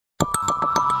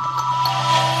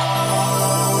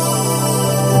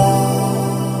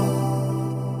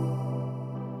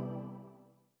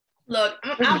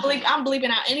not bleeping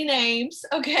out any names,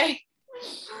 okay?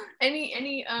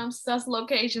 Any sus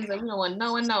locations that we don't want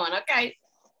no one knowing, okay?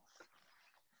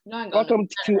 No, Welcome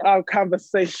to our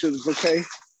conversations, okay?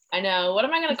 I know. What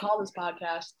am I gonna call this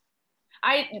podcast?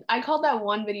 I called that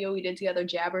one video we did together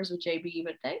Jabbers with JB,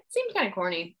 but that seemed kind of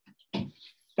corny.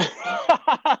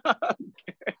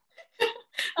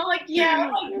 I'm like,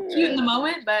 yeah, I'm like cute in the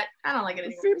moment, but I don't like it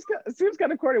anymore. It seems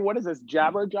kind of corny. What is this,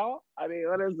 Jabberjaw? I mean,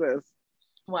 what is this?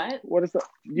 What is that?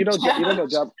 You don't know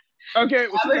Jabber. Okay,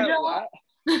 Jabberjaw?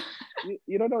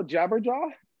 You don't know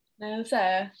Jabberjaw? No,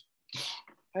 sir.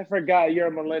 I forgot you're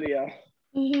a millennial.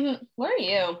 Where are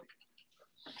you?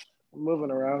 I'm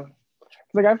moving around.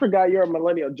 It's like I forgot you're a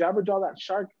millennial. Jabberjaw, that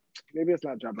shark? Maybe it's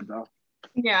not Jabberjaw.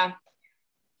 Yeah.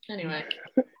 Anyway,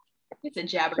 it's a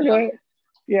Jabberjaw. Okay.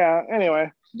 Yeah.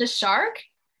 Anyway. The shark?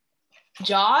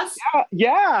 Jaws?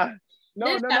 Yeah.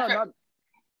 No, not.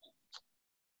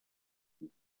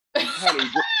 Honey,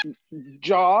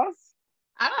 Jaws?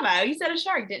 I don't know. You said a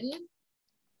shark, didn't you?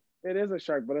 It is a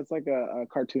shark, but it's like a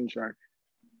cartoon shark.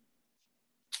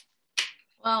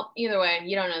 Well, either way,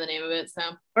 you don't know the name of it, so.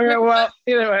 Okay, well,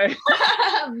 either way.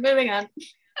 Moving on.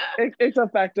 It's a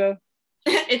facto.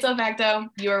 It's a facto.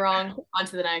 You were wrong. On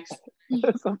to the next.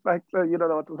 It's a facto. You don't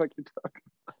know what the fuck you're talking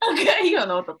about. Okay, you don't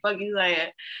know what the fuck you're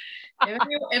saying.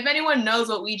 If anyone knows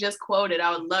what we just quoted,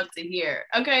 I would love to hear.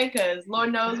 Okay, because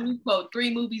Lord knows we quote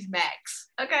 3 movies max.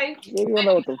 Okay. You don't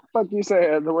know what the fuck you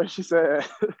said, the way she said.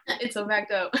 It's a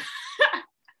facto.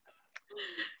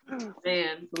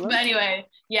 Man. But anyway,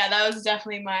 yeah, that was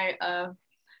definitely my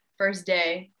first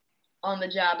day on the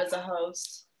job as a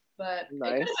host. But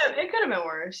nice. It could have been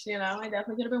worse, you know. It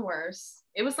definitely could have been worse.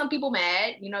 It was some people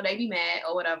mad, you know, they be mad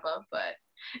or whatever. But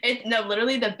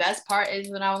literally the best part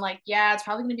is when I was like, yeah, it's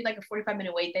probably gonna be like a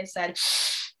 45-minute wait. They said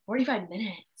 45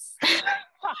 minutes.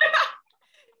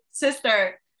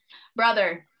 Sister,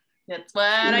 brother, that's what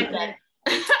I said.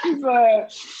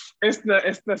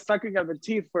 It's the sucking of the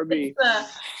teeth for me.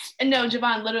 And no,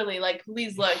 Javon, literally, like,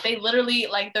 please look. They literally,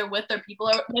 like, they're with their people,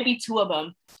 or maybe 2 of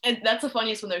them. And that's the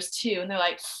funniest when there's 2. And they're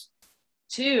like,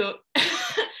 2?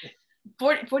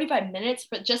 45 minutes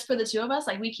just for the 2 of us?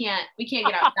 Like, we can't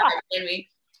get outside, can we?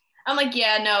 I'm like,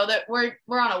 yeah, no, that we're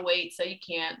on a wait, so you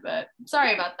can't. But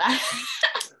sorry about that.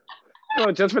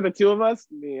 Oh, just for the 2 of us?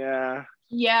 Yeah.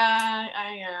 Yeah,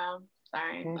 I am.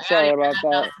 Sorry. I'm sorry about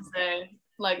that.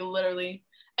 Like, literally.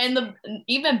 And the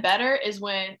even better is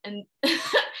when, and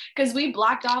because we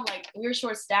blocked off, like, we were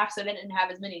short staffed, so they didn't have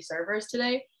as many servers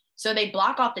today. So they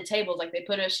block off the tables, like they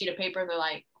put a sheet of paper and they're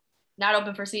like, not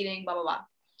open for seating, blah, blah, blah.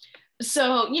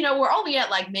 So, you know, we're only at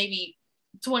like maybe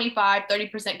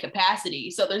 25-30%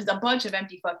 capacity. So there's a bunch of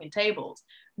empty fucking tables.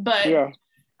 But yeah.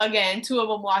 Again, 2 of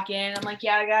them walk in. I'm like,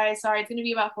 yeah, guys, sorry, it's going to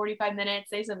be about 45 minutes.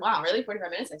 They said, wow, really?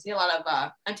 45 minutes? I see a lot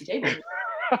of empty tables.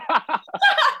 I'm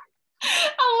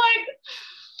like,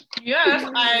 yes,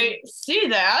 I see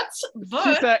that.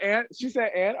 But she said,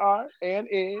 and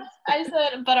is. I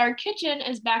said, but our kitchen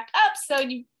is backed up, so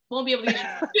you won't be able to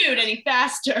get your food any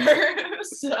faster.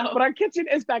 But our kitchen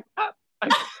is backed up.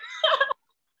 Our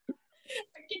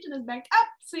kitchen is backed up,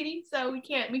 sweetie. So we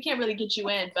can't really get you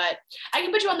in, but I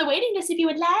can put you on the waiting list if you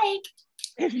would like.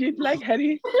 If you'd like,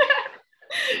 honey.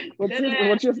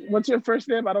 What's your first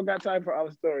name? I don't got time for all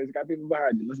the stories. Got people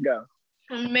behind you. Let's go.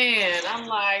 Man, I'm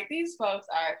like, these folks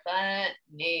are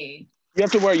funny. You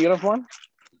have to wear a uniform?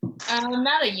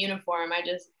 Not a uniform. I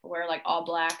just wear like all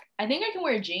black. I think I can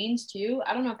wear jeans too.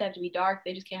 I don't know if they have to be dark.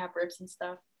 They just can't have rips and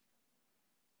stuff.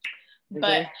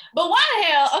 Okay. But why the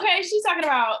hell? Okay, she's talking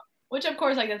about, which of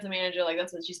course, like, that's the manager, like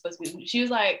that's what she's supposed to be. She was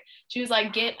like,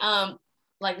 get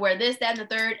like wear this, that, and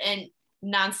the third, and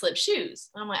non-slip shoes.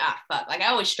 And I'm like, fuck. Like, I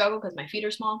always struggle because my feet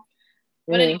are small.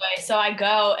 But anyway, so I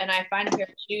go and I find a pair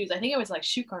of shoes. I think it was like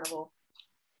Shoe Carnival.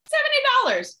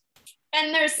 $70.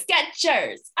 And they're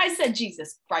Skechers. I said,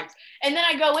 Jesus Christ. And then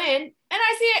I go in and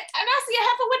I see it, and I see a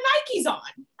heifer with Nikes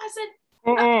on. I said,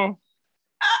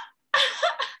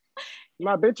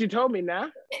 my bitch, you told me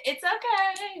now. It's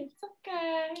okay. It's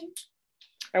okay.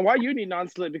 And why you need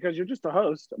non-slip? Because you're just a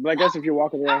host. But I guess if you're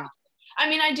walking around. I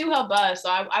mean, I do help buzz, so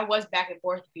I was back and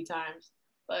forth a few times.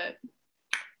 But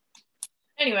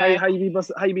anyway. How you be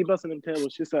busting them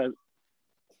tables? She said.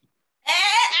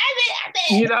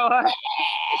 You know what?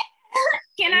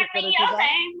 Can I ring your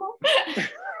table?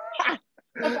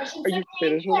 Are you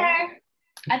finished with it?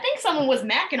 I think someone was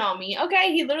macking on me.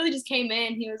 Okay, he literally just came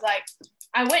in. He was like,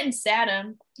 I went and sat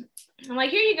him. I'm like,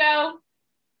 here you go.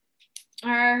 Or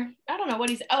I don't know what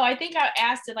he's. Oh, I think I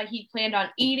asked if like he planned on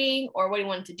eating or what he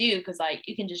wanted to do, because like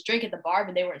you can just drink at the bar,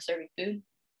 but they weren't serving food.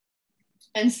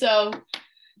 And so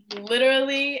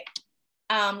literally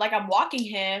like I'm walking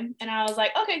him and I was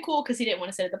like, okay, cool. Cause he didn't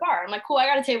want to sit at the bar. I'm like, cool, I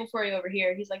got a table for you over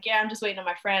here. He's like, yeah, I'm just waiting on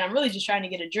my friend. I'm really just trying to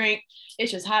get a drink.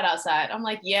 It's just hot outside. I'm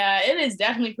like, yeah, it is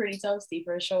definitely pretty toasty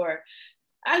for sure.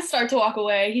 I start to walk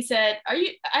away. He said,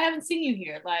 I haven't seen you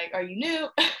here. Like, are you new?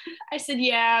 I said,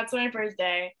 yeah, it's my first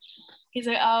day. He's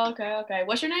like, oh, okay.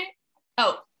 What's your name?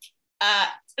 Oh,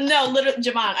 no, literally,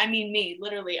 Javon, I mean me,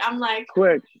 literally. I'm like,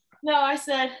 quick. no, I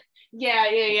said,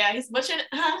 yeah. He's, what's your,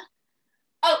 huh?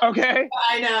 Oh, Okay.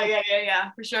 I know,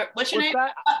 yeah, for sure. What's your name?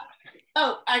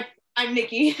 That? I'm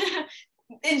Nikki.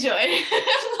 Enjoy.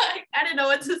 Like, I didn't know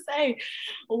what to say.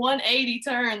 180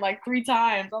 turn like 3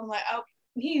 times. I'm like, oh,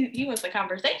 he wants the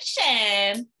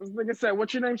conversation. This nigga said,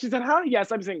 "What's your name?" She said, "Huh?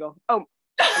 Yes, I'm single." Oh,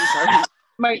 I'm sorry.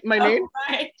 My name?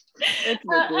 Right. It's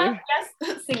Nikki.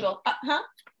 Yes, single. Huh?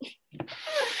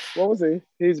 What was he?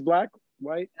 He's black,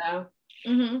 white. No.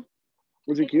 Mm-hmm.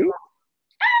 Was he cute?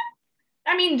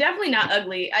 I mean, definitely not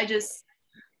ugly. I just,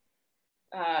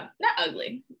 not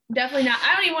ugly. Definitely not.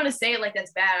 I don't even want to say it like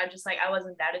that's bad. I'm just like, I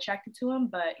wasn't that attracted to him,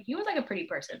 but he was like a pretty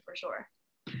person for sure.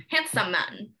 Handsome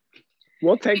man.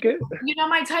 We'll take it. You know,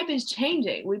 my type is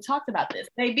changing. We talked about this.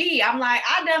 Baby, I'm like,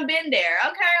 I done been there.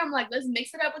 Okay. I'm like, let's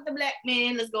mix it up with the black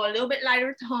man. Let's go a little bit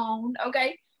lighter tone.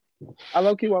 Okay. I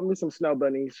low-key want me some snow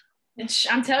bunnies.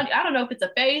 I'm telling you, I don't know if it's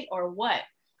a phase or what.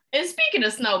 And speaking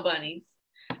of snow bunnies,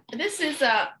 this is did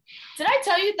I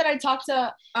tell you that I talked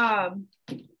to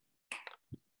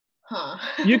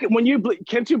You can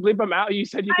can't you bleep them out? You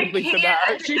said you can bleep them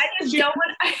out.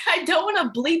 I don't want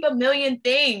to bleep a million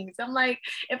things. I'm like,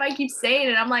 if I keep saying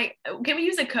it, I'm like, can we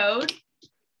use a code?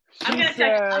 I'm gonna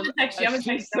text you.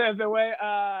 She said the way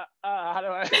how do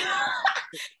I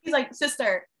He's like,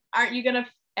 sister, aren't you gonna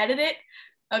edit it?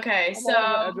 Okay, I'm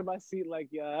on the edge of my seat, like,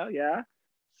 yeah.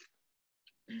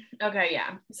 Okay,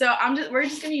 yeah. So we're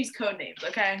just gonna use code names,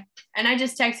 okay? And I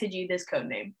just texted you this code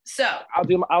name. So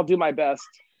I'll do my best.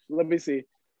 Let me see.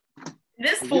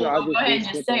 This fool will go ahead and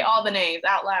just say all the names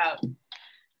out loud.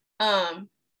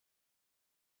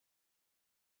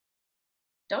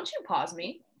 Don't you pause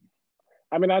me?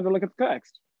 I mean, I had to look at the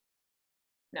text.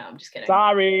 No, I'm just kidding.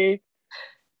 Sorry.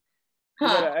 You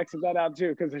gotta exit that out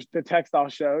too, because the text all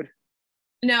showed.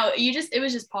 No, it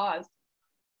was just paused.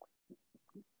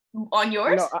 On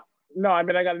yours? No, I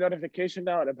mean, I got a notification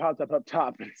now and it pops up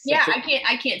top. Yeah,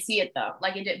 I can't see it though.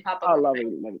 Like, it didn't pop up. Oh, lovely.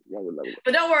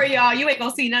 But don't worry, y'all. You ain't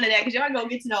gonna see none of that because y'all gonna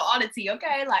get to know Oddity,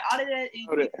 okay? Like, Oddity.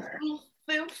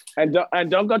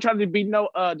 And don't go try to be no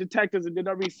detectives and do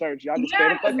no research. Y'all just stay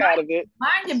the fuck out of it.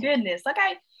 Mind your business,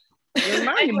 okay?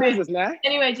 Mind your business now.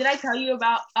 Anyway, did I tell you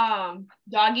about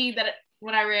Doggy that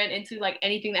when I ran into like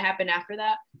anything that happened after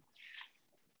that?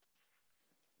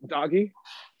 Doggy?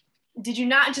 Did you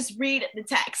not just read the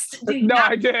text? No,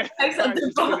 I did. Text of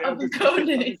the code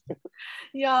name.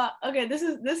 Yeah. Okay. This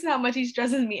is how much he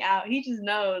stresses me out. He just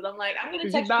knows. I'm like, I'm gonna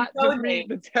text you code names.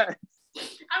 The text.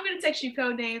 I'm gonna text you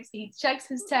code names. He checks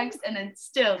his text and then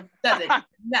still doesn't.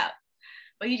 No.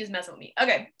 But he just messing with me.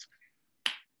 Okay.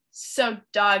 So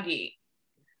Doggy.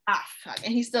 Fuck.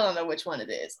 And he still don't know which one it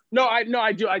is. No, I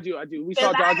do. We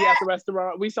saw Doggy at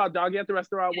the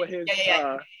restaurant. With his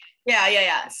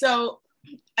Yeah. So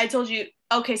I told you,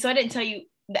 okay, so I didn't tell you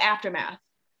the aftermath.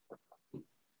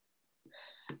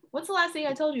 What's the last thing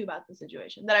I told you about the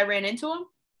situation? That I ran into him?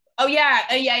 Oh, yeah,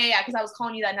 because I was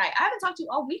calling you that night. I haven't talked to you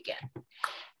all weekend.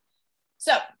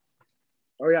 So.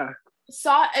 Oh, yeah.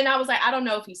 And I was like, I don't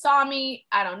know if he saw me.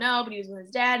 I don't know, but he was with his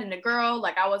dad and a girl.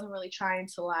 Like, I wasn't really trying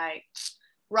to, like,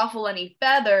 ruffle any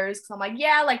feathers. Because I'm like,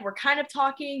 yeah, like, we're kind of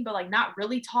talking, but, like, not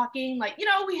really talking. Like, you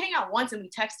know, we hang out once and we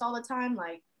text all the time.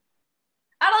 Like,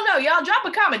 I don't know, y'all drop a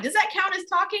comment. Does that count as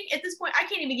talking? At this point, I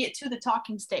can't even get to the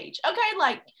talking stage. Okay,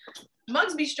 like,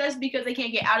 mugs be stressed because they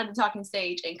can't get out of the talking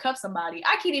stage and cuff somebody.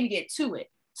 I can't even get to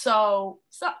it. So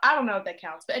I don't know if that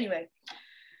counts. But anyway,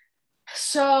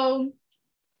 so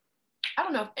I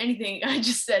don't know if anything I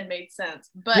just said made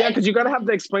sense. But yeah, because you gotta have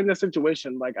to explain the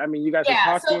situation. Like, I mean, you guys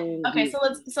are talking.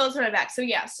 So let's run it back. So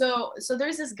yeah, so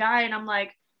there's this guy and I'm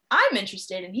like, I'm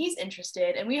interested and he's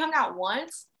interested, and we hung out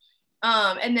once.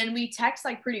 And then we text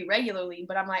like pretty regularly,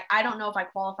 but I'm like, I don't know if I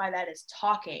qualify that as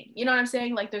talking. You know what I'm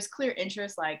saying? Like, there's clear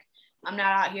interest. Like, I'm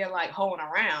not out here like hoeing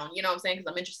around, you know what I'm saying?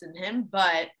 Because I'm interested in him,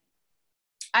 but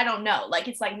I don't know. Like,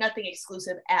 it's like nothing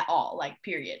exclusive at all, like,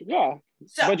 period. Yeah.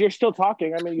 So, but you're still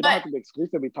talking. I mean, you don't have to be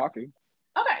exclusively talking.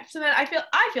 Okay. So then I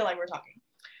feel like we're talking.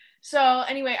 So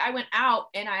anyway, I went out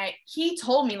and he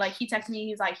told me, like, he texted me,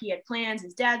 he's like, he had plans,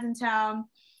 his dad's in town,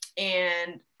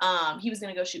 and he was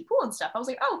gonna go shoot pool and stuff. I was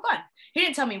like, oh, fun. He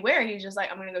didn't tell me where. He was just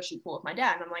like, I'm gonna go shoot pool with my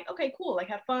dad. And I'm like, okay, cool, like,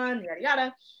 have fun, yada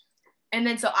yada. And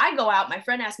then so I go out. My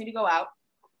friend asked me to go out.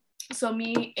 So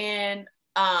me and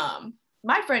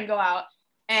my friend go out,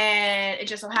 and it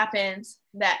just so happens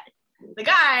that the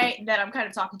guy that I'm kind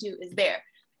of talking to is there.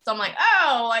 So I'm like,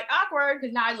 oh, like awkward,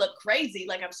 because now I look crazy,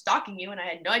 like I'm stalking you, and I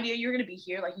had no idea you were gonna be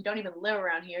here. Like you don't even live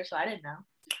around here, so I didn't know.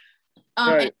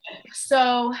 Right.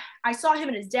 So I saw him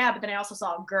and his dad, but then I also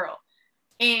saw a girl.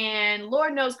 And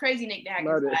Lord knows crazy Nick Nack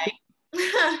is like,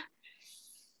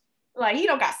 like he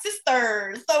don't got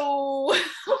sisters. So,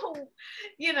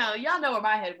 y'all know where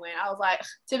my head went. I was like,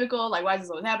 typical, like, why is this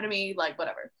always happening to me? Like,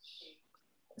 whatever.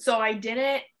 So I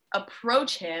didn't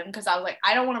approach him because I was like,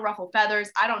 I don't want to ruffle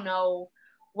feathers. I don't know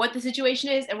what the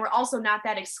situation is. And we're also not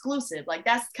that exclusive. Like,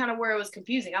 that's kind of where it was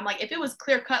confusing. I'm like, if it was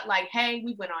clear cut, like, hey,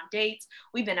 we went on dates,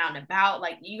 we've been out and about,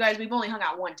 like, you guys, we've only hung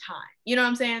out one time. You know what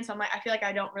I'm saying? So I'm like, I feel like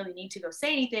I don't really need to go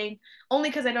say anything, only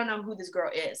because I don't know who this girl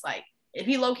is. Like, if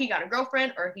he low-key got a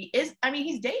girlfriend, or if he is, I mean,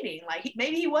 he's dating. Like,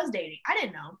 maybe he was dating. I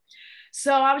didn't know.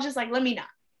 So I was just like, let me not.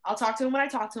 I'll talk to him when I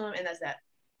talk to him, and that's that.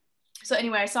 So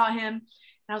anyway, I saw him, and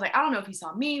I was like, I don't know if he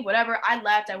saw me, whatever. I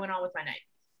left. I went on with my night.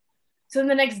 So then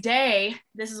the next day,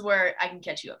 this is where I can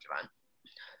catch you up, Javon.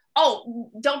 Oh,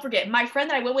 don't forget, my friend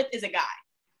that I went with is a guy.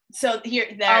 So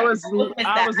I was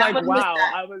like, wow.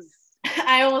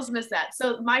 I almost missed that.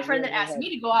 So my friend that asked me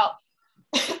to go out,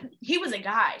 he was a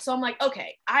guy. So I'm like,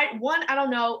 okay, I don't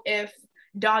know if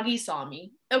Doggy saw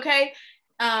me. Okay.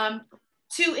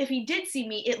 Two, if he did see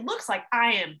me, it looks like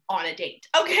I am on a date.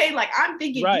 Okay. Like I'm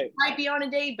thinking he might be on a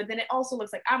date, but then it also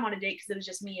looks like I'm on a date because it was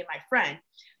just me and my friend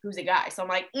who's a guy. So I'm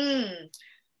like,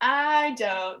 I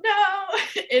don't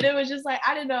know. And it was just like,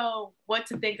 I didn't know what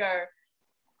to think or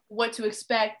what to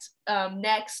expect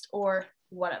next or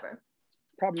whatever.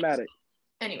 Problematic.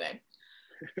 Anyway.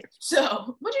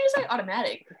 So, what did you say?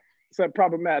 Automatic. Said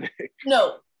problematic.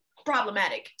 No,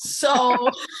 problematic. So,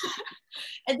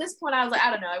 at this point, I was like,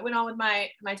 I don't know. I went on with my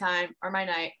time or my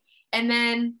night, and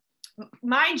then,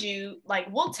 mind you, like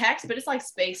we'll text, but it's like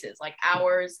spaces, like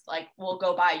hours, like will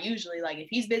go by usually. Like if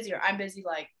he's busy or I'm busy,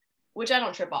 like which I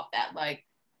don't trip off that. Like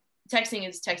texting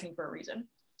is texting for a reason.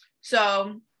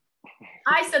 So,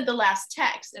 I sent the last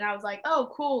text, and I was like,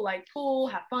 oh, cool, like pool,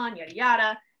 have fun, yada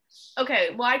yada.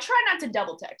 Okay, well, I try not to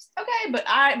double text. Okay, but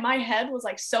my head was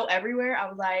like so everywhere. I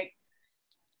was like,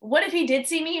 what if he did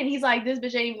see me and he's like, this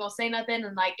bitch ain't even gonna say nothing,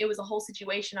 and like it was a whole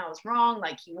situation, I was wrong,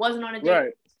 like he wasn't on a date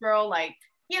with this girl, like,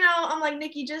 I'm like,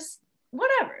 Nikki, just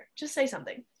whatever, just say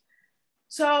something.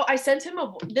 So I sent him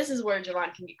this is where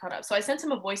Javon can get caught up. So I sent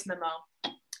him a voice memo.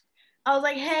 I was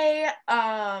like, hey,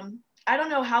 I don't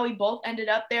know how we both ended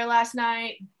up there last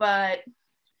night, but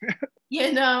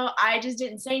I just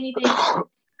didn't say anything.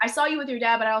 I saw you with your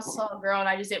dad, but I also saw a girl, and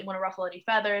I just didn't want to ruffle any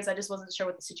feathers. I just wasn't sure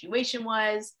what the situation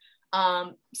was.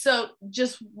 So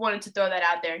just wanted to throw that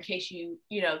out there in case you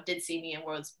did see me and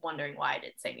was wondering why I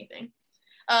didn't say anything.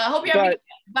 Hope you have a good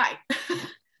day. Bye.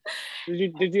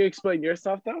 Did you explain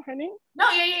yourself though, honey?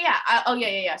 No,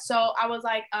 yeah. So I was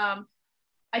like, I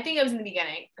think it was in the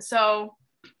beginning. So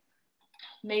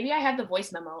maybe I have the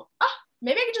voice memo.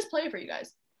 Maybe I could just play it for you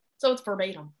guys. So it's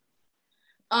verbatim.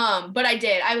 But I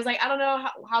did. I was like, I don't know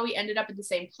how we ended up at the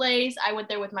same place. I went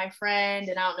there with my friend,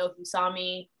 and I don't know if you saw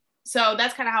me. So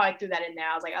that's kind of how I threw that in there.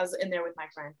 I was like, I was in there with my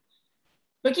friend.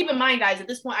 But keep in mind, guys, at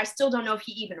this point, I still don't know if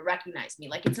he even recognized me.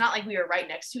 Like, it's not like we were right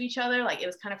next to each other. Like, it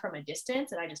was kind of from a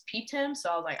distance, and I just peeped him. So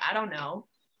I was like, I don't know.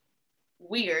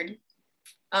 Weird.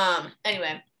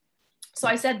 Anyway, so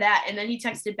I said that, and then he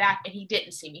texted back, and he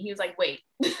didn't see me. He was like, wait.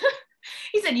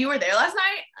 He said, you were there last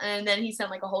night? And then he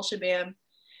sent like a whole shabam.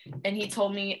 And he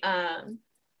told me,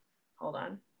 hold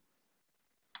on.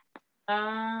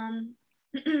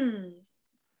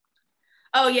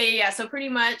 Oh, yeah. So pretty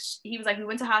much he was like, we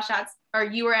went to Hot Shots, or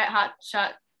you were at Hot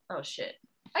Shot. Oh, shit.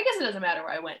 I guess it doesn't matter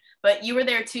where I went, but you were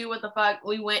there too. What the fuck?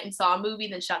 We went and saw a movie,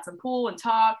 then shot some pool and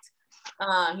talked.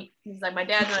 He's like, my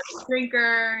dad's not a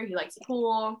drinker. He likes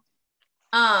pool.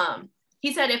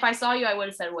 He said, if I saw you, I would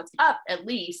have said, what's up, at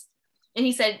least. And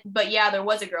he said, but yeah, there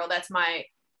was a girl. That's my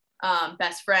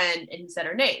best friend, and he said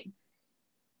her name.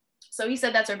 So he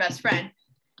said that's her best friend,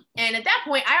 and at that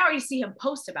point I already see him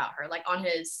post about her like on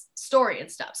his story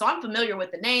and stuff, so I'm familiar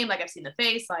with the name, like I've seen the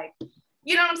face, like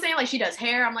you know what I'm saying, like she does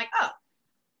hair. I'm like, oh.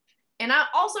 And I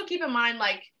also keep in mind,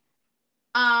 like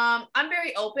I'm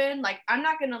very open, like I'm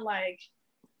not gonna like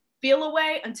feel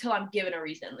away until I'm given a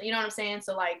reason, you know what I'm saying?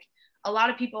 So like a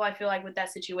lot of people, I feel like with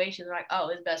that situation, they're like, oh,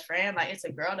 his best friend, like it's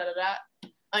a girl, da da da.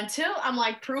 Until I'm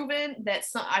like proven that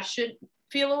I should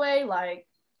feel away, like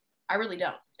I really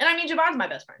don't. And I mean, Javon's my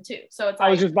best friend too. So it's like, I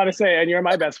was just about to say, and you're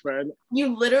my best friend.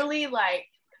 You literally like,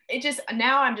 it just,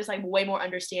 now I'm just like way more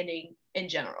understanding in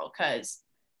general, because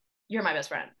you're my best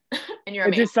friend and you're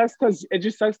amazing. It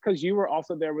just sucks because you were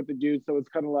also there with the dude. So it's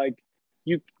kind of like,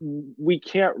 we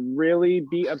can't really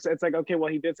be upset. It's like, okay,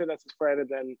 well, he did say that's his friend,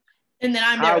 And then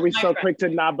I'm how there are with we my so friend. quick to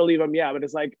not believe him? Yeah, but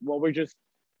it's like, well, we're just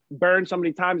burned so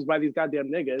many times by these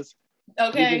goddamn niggas. We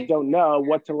Okay. just don't know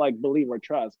what to like believe or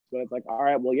trust. But it's like, all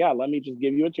right, well, yeah, let me just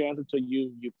give you a chance until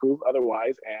you prove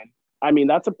otherwise. And I mean,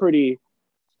 that's a pretty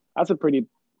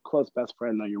close best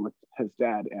friend though. You're with his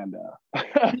dad, and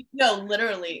No,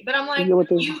 literally. But I'm like, you're with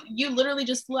his, you literally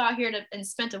just flew out here and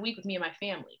spent a week with me and my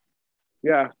family.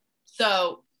 yeah.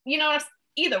 So, you know,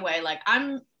 either way, like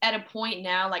I'm at a point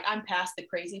now, like I'm past the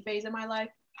crazy phase in my life,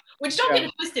 which don't get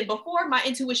it twisted. Before, my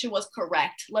intuition was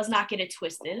correct. Let's not get it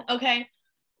twisted. Okay.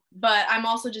 But I'm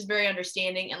also just very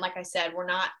understanding. And like I said, we're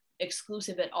not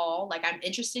exclusive at all. Like I'm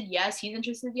interested. Yes. He's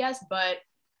interested. Yes. But,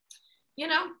 you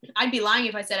know, I'd be lying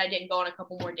if I said I didn't go on a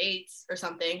couple more dates or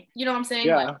something. You know what I'm saying?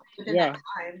 Yeah. Like within that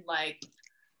time. Like,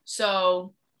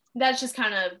 so that's just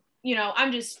kind of, you know,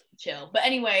 I'm just chill. But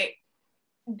anyway,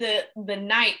 the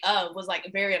night of was like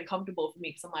very uncomfortable for me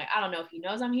because I'm like, I don't know if he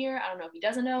knows I'm here. I don't know if he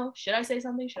doesn't know. Should I say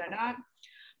something? Should I not?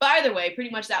 But either way,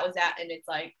 pretty much that was that. And it's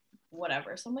like,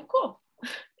 whatever. So I'm like, cool.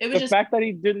 It was the just fact that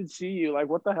he didn't see you, like,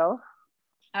 what the hell?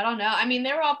 I don't know. I mean,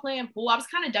 they were all playing pool. I was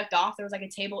kind of ducked off. There was like a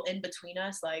table in between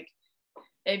us. Like,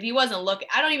 if he wasn't looking,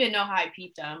 I don't even know how I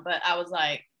peeped him, but I was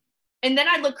like, and then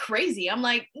I look crazy. I'm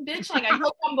like, bitch, like I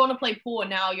hope I'm going to play pool and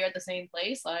now you're at the same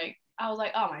place. Like, I was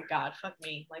like, oh my God, fuck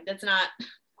me. Like, that's not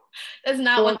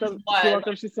what this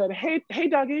was. She said, hey,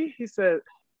 doggy. He said,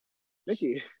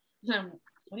 Nikki, What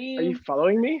are you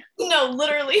following me? No,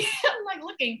 literally. I'm like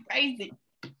looking crazy.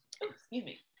 Excuse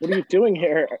me. What are you doing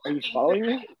here? Are you following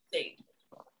me?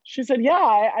 She said, yeah,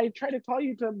 I tried to call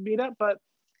you to meet up, but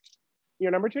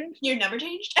your number changed? Your number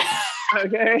changed?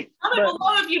 Okay. Comment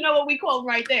below if you know what we quote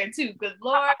right there too, because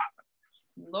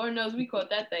Lord knows we quote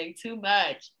that thing too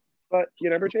much. But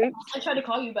your number changed? I tried to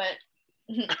call you, but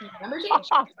your number changed.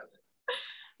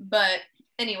 But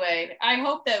anyway, I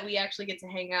hope that we actually get to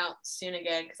hang out soon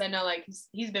again, because I know like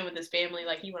he's been with his family,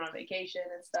 like he went on vacation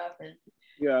and stuff, and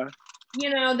yeah, you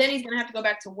know, then he's gonna have to go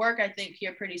back to work, I think,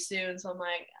 here pretty soon. So I'm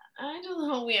like, I just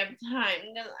hope we have time.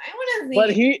 I want to see. But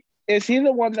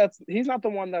he's not the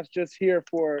one that's just here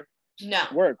for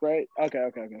work, right? Okay.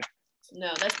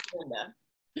 No, that's Panda.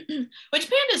 Which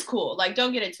Panda's cool. Like,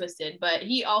 don't get it twisted, but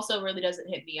he also really doesn't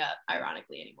hit me up,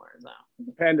 ironically, anymore. So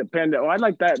Panda. Oh, I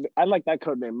like that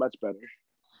code name much better.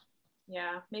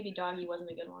 Yeah, maybe Doggy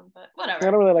wasn't a good one, but whatever.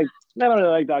 I don't really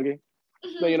like Doggy.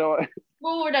 So you know what?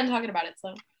 Well, we're done talking about it,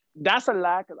 so. That's a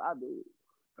lie, because I do.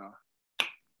 So.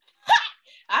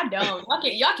 I don't.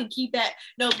 Y'all can keep that.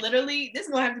 No, literally, this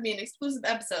is gonna have to be an exclusive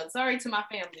episode. Sorry to my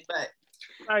family, but.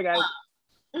 Sorry, guys.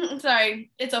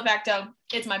 Sorry, it's a facto.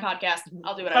 It's my podcast.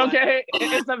 I'll do what I want. Okay,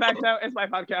 it's a facto. It's my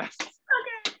podcast.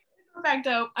 Okay, it's a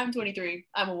facto. I'm 23.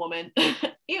 I'm a woman.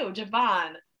 Ew,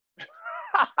 Javon.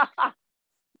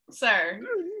 Sir.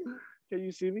 Can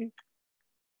you see me?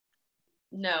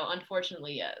 No,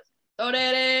 unfortunately, yes. Oh,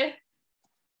 daddy.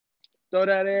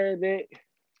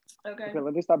 Okay,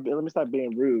 let me stop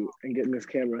being rude and getting this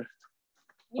camera.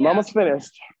 Yeah. I'm almost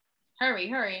finished.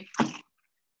 Hurry.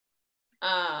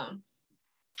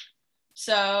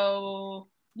 So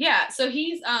yeah, so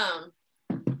he's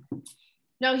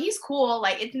no, he's cool.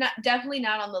 Like, it's definitely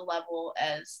not on the level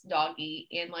as Doggy,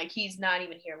 and like he's not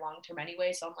even here long term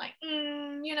anyway. So I'm like,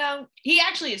 you know, he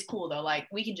actually is cool though. Like,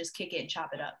 we can just kick it and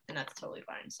chop it up, and that's totally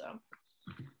fine. So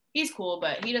he's cool,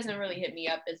 but he doesn't really hit me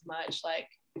up as much. Like,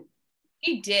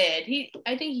 he did.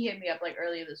 I think he hit me up like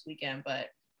earlier this weekend, but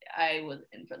I was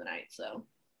in for the night, so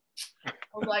I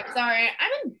was like, sorry,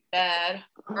 I'm in bed.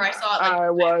 Or I saw it like I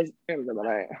was in the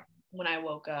night when I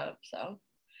woke up. So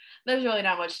there's really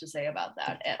not much to say about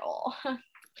that at all. Only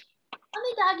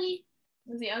Doggy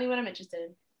is the only one I'm interested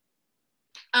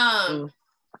in.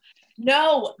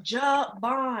 No,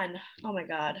 Javon. Oh my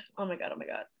god.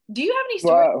 Do you have any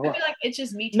stories? I feel like it's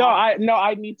just me talking. No,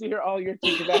 I need to hear all your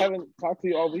things because I haven't talked to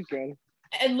you all weekend.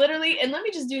 And literally, and let me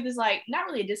just do this, like, not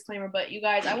really a disclaimer, but you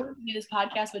guys, I wanted to do this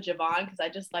podcast with Javon because I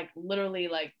just like literally,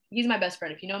 like, he's my best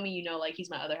friend. If you know me, you know, like, he's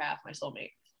my other half, my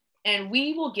soulmate. And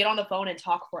we will get on the phone and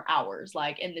talk for hours,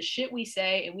 like, and the shit we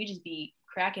say, and we just be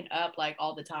cracking up like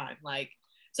all the time. Like,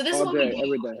 so this is what we do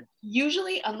every day.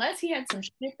 Usually, unless he had some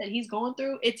shit that he's going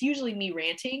through, it's usually me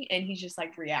ranting and he's just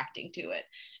like reacting to it.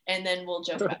 And then we'll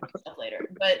joke about stuff later.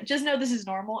 But just know this is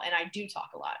normal and I do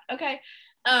talk a lot. Okay.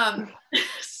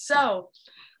 So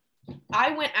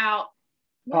I went out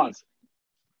to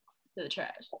the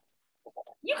trash.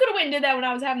 You could have went and did that when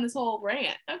I was having this whole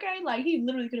rant. Okay. Like, he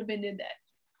literally could have been did that.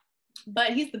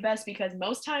 But he's the best because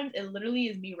most times it literally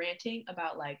is me ranting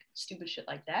about like stupid shit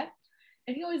like that.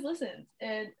 And he always listens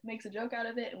and makes a joke out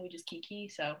of it, and we just kiki,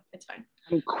 so it's fine.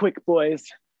 I'm quick, boys.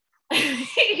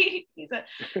 He's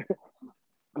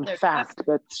I'm fast,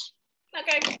 bitch.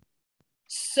 Okay.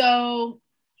 So,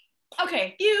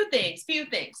 okay, few things.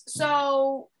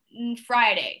 So,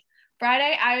 Friday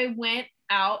I went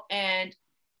out and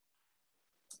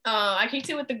I kicked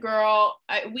it with the girl.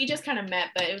 We just kind of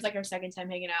met, but it was like our second time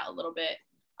hanging out a little bit.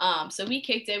 So we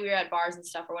kicked it. We were at bars and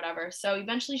stuff or whatever. So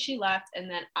eventually she left, and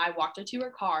then I walked her to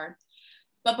her car.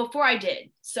 But before I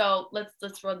did, so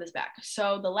let's run this back.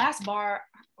 So the last bar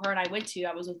her and I went to,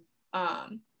 I was with oh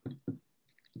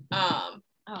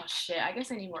shit, I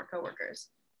guess I need more coworkers.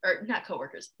 Or not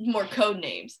coworkers, more code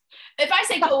names. If I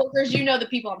say coworkers, you know the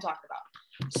people I'm talking about.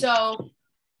 So,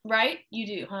 right? You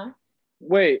do, huh?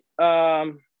 Wait,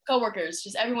 Coworkers,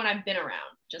 just everyone I've been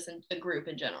around, just in the group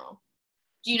in general.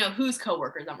 Do you know whose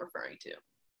coworkers I'm referring to?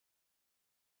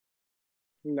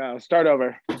 No, start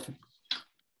over. Who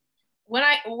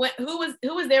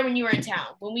was there when you were in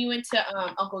town? When we went to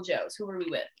Uncle Joe's, who were we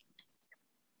with?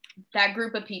 That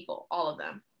group of people, all of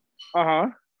them.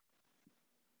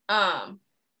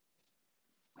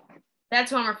 That's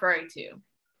who I'm referring to.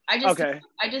 I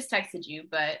just texted you,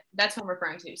 but that's who I'm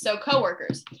referring to. So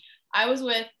coworkers. I was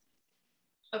with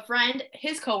a friend,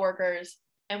 his coworkers,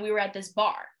 and we were at this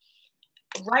bar.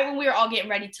 Right when we were all getting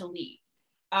ready to leave.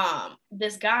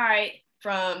 This guy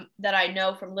that I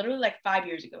know from literally like 5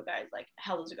 years ago, guys, like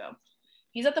hells ago.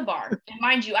 He's at the bar. And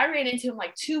mind you, I ran into him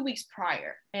like 2 weeks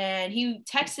prior. And he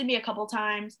texted me a couple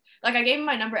times. Like I gave him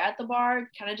my number at the bar,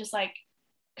 kind of just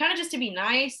to be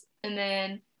nice. And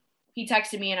then he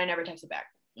texted me and I never texted back.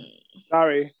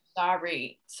 Sorry.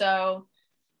 So,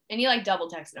 and he like double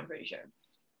texted, I'm pretty sure.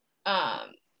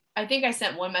 I think I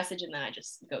sent one message and then I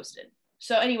just ghosted.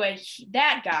 So anyway,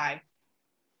 that guy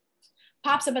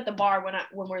pops up at the bar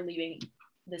when we're leaving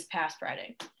this past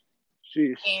Friday.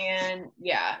 Jeez. And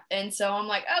yeah, and so I'm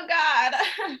like, oh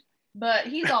God. But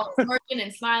he's all smirking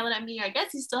and smiling at me. I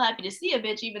guess he's still happy to see a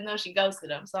bitch, even though she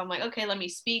ghosted him. So I'm like, okay, let me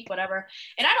speak, whatever.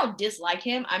 And I don't dislike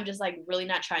him. I'm just like really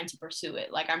not trying to pursue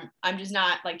it. Like I'm just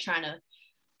not like trying to.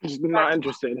 Just not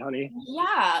interested, honey.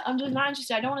 Yeah, I'm just not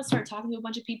interested. I don't want to start talking to a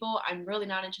bunch of people. I'm really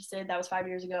not interested. That was 5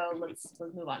 years ago. Let's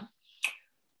move on.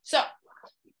 So,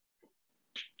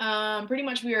 pretty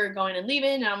much we were going and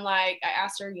leaving, and I'm like, I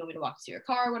asked her, you want me to walk to your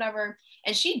car or whatever?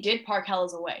 And she did park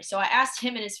hellas away. So I asked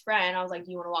him and his friend, I was like, do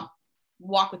you want to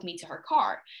walk with me to her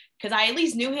car? Because I at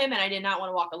least knew him and I did not want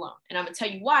to walk alone. And I'm gonna tell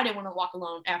you why I didn't want to walk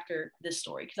alone after this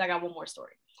story, because I got one more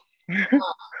story.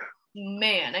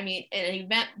 Man, I mean, in an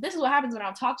event, this is what happens when I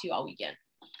don't talk to you all weekend.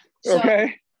 So,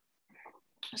 okay.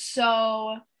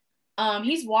 So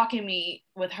he's walking me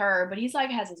with her, but he's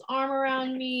like has his arm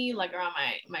around me, like around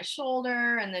my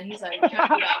shoulder, and then he's like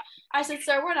I said,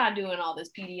 sir, we're not doing all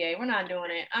this PDA, we're not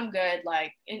doing it, I'm good.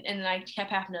 Like, and then I kept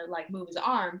having to like move his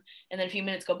arm, and then a few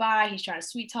minutes go by, he's trying to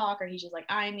sweet talk, or he's just like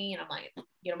eyeing me, and I'm like,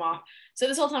 get him off. So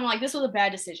this whole time I'm like, this was a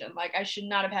bad decision. Like I should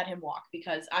not have had him walk,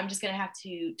 because I'm just gonna have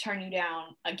to turn you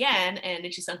down again, and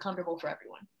it's just uncomfortable for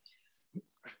everyone.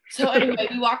 So anyway,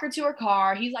 we walk her to her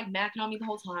car. He's like macking on me the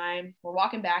whole time. We're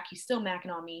walking back. He's still macking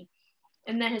on me.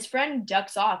 And then his friend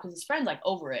ducks off because his friend's like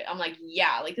over it. I'm like,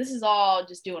 yeah, like this is all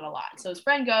just doing a lot. So his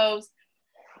friend goes,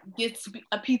 gets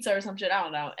a pizza or some shit. I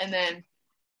don't know. And then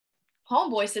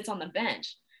homeboy sits on the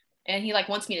bench and he like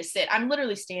wants me to sit. I'm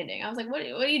literally standing. I was like, what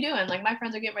are you doing? Like my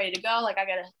friends are getting ready to go. Like I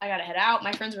gotta head out.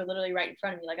 My friends were literally right in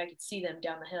front of me. Like I could see them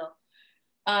down the hill.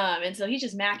 And so he's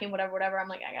just macking, whatever. I'm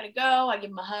like, I gotta go. I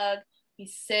give him a hug. He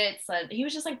sits, like he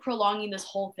was just like prolonging this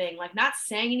whole thing, like not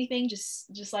saying anything,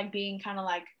 just like being kind of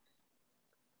like,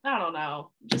 I don't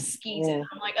know, just skeezing.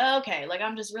 I'm like, oh, okay, like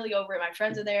I'm just really over it. My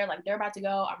friends are there, like they're about to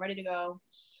go, I'm ready to go.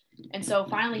 And so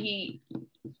finally he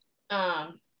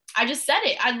I just said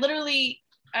it. I literally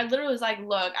was like,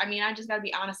 look, I mean, I just gotta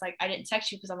be honest, like I didn't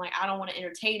text you because I'm like, I don't want to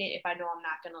entertain it if I know I'm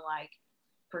not gonna like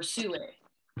pursue it.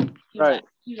 He was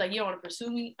like, you don't want to pursue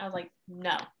me? I was like,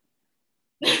 no.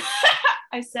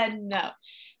 I said no.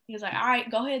 He was like, all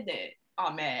right, go ahead then.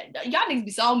 Oh man, y'all niggas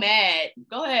be so mad.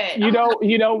 Go ahead. You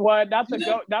know what? Not to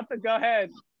go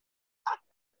ahead.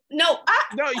 No,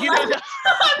 know.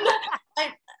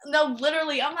 No,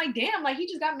 literally, I'm like, damn, like he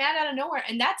just got mad out of nowhere.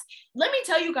 And let me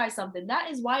tell you guys something. That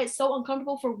is why it's so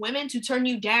uncomfortable for women to turn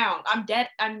you down. I'm dead.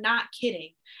 I'm not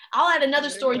kidding. I'll add another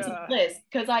story to the list,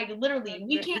 because like literally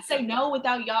we can't say no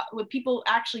without y'all, with people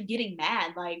actually getting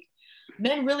mad. Like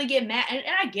men really get mad, and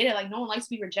I get it, like no one likes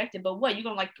to be rejected, but what, you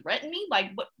gonna like threaten me? Like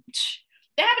what?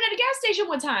 That happened at a gas station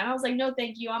one time. I was like, no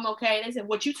thank you, I'm okay. They said,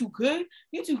 what, you too good,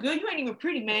 you ain't even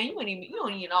pretty, man, you don't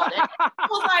even all that. I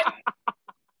was like,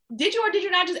 Did you or did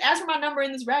you not just ask for my number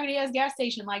in this raggedy ass gas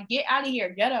station? Like, get out of here,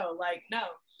 ghetto. Like, no.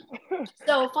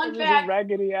 So fun fact,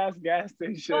 raggedy ass gas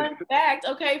station. fun fact,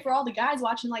 okay, for all the guys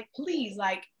watching, like, please,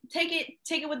 like, take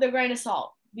it with a grain of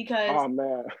salt, because Oh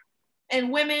man.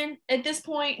 and women at this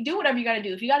point, do whatever you got to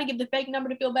do. If you got to give the fake number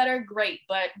to feel better, great,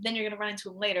 but then you're gonna run into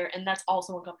them later, and that's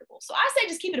also uncomfortable. So I say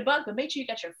just keep it a buck, but make sure you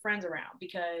got your friends around,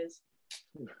 because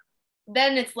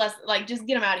then it's less like, just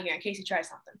get them out of here in case you try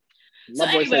something. So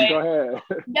My boy anyway, said, go ahead.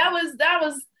 that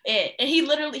was it. And he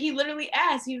literally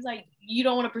asked, he was like, you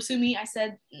don't want to pursue me? I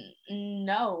said,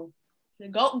 no.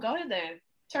 Go ahead then.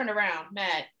 Turn around,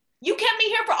 Matt. You kept me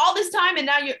here for all this time, and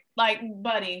now you're like,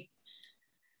 buddy,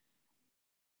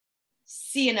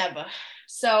 see you never.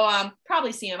 So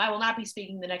probably see him. I will not be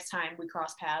speaking the next time we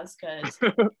cross paths, because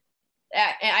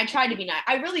I tried to be nice.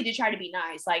 I really did try to be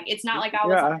nice. Like, it's not like I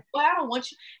was like, well, I don't want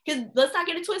you, because let's not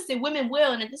get it twisted. Women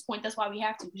will, and at this point, that's why we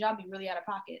have to, because y'all be really out of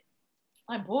pocket.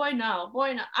 Like, boy, no.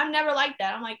 I'm never like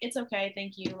that. I'm like, it's okay,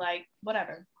 thank you. Like,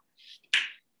 whatever.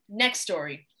 Next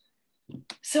story.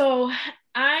 So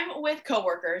I'm with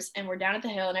coworkers, and we're down at the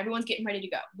hill, and everyone's getting ready to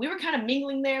go. We were kind of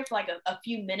mingling there for like a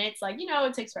few minutes. Like,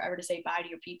 it takes forever to say bye to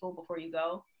your people before you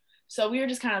go. So we were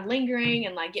just kind of lingering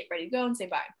and like get ready to go and say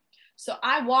bye. So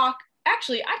I walk.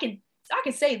 Actually, I can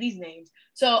say these names.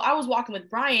 So I was walking with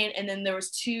Brian, and then there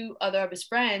was two other of his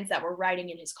friends that were riding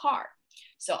in his car.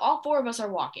 So all four of us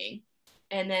are walking,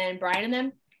 and then Brian and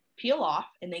them peel off,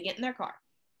 and they get in their car.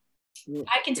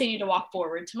 I continue to walk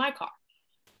forward to my car.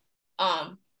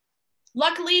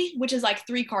 Luckily, which is like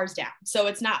 3 cars down, so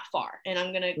it's not far, and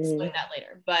I'm gonna explain that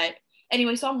later. But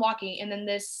anyway, so I'm walking, and then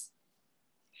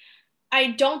I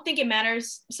don't think it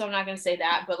matters, so I'm not gonna say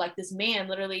that, but like this man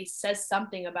literally says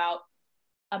something about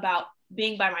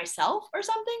being by myself or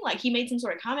something. Like, he made some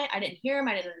sort of comment. I didn't hear him,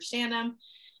 I didn't understand him.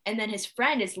 And then his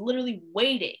friend is literally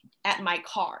waiting at my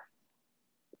car,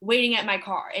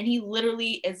 and he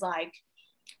literally is like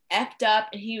effed up,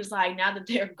 and he was like, now that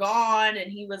they're gone,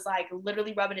 and he was like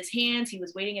literally rubbing his hands. He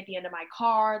was waiting at the end of my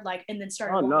car, like, and then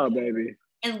started baby,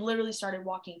 and literally started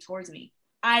walking towards me.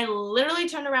 I literally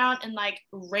turned around and like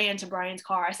ran to Brian's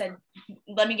car. I said,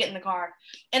 let me get in the car.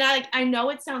 And I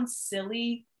know it sounds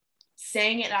silly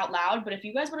saying it out loud, but if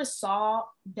you guys would have saw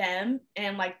them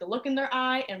and like the look in their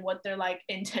eye and what their like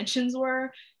intentions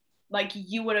were, like,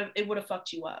 it would have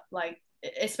fucked you up. Like,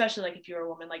 especially like if you're a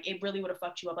woman, like, it really would have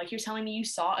fucked you up. Like, you're telling me you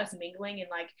saw us mingling and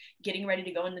like getting ready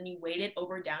to go, and then you waited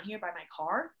over down here by my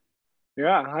car.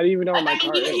 Yeah, how do you even know my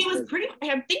car? He was pretty. I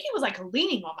think he was like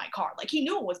leaning on my car, like he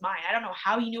knew it was mine. I don't know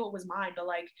how he knew it was mine, but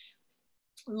like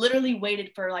literally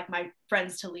waited for like my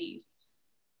friends to leave.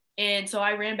 And so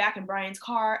I ran back in Brian's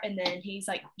car, and then he's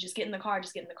like, just get in the car.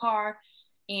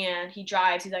 And he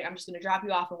drives. He's like, I'm just gonna drop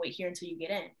you off and wait here until you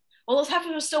get in. Well, those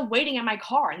heifers were still waiting at my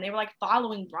car, and they were like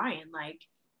following Brian. Like,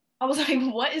 I was like,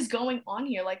 what is going on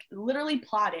here? Like, literally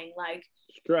plotting. Like,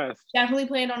 stressed. Definitely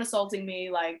planned on assaulting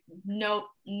me. Like, no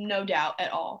doubt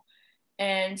at all.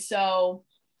 And so,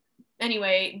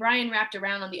 anyway, Brian wrapped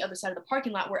around on the other side of the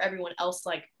parking lot where everyone else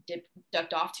like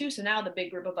ducked off to. So now the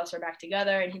big group of us are back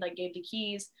together, and he like gave the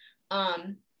keys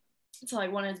to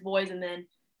like one of his boys, and then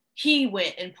he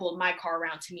went and pulled my car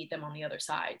around to meet them on the other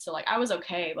side. So like I was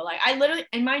okay, but like I literally,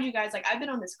 and mind you guys, like I've been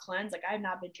on this cleanse, like I have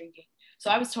not been drinking, so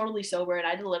I was totally sober, and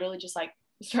I literally just like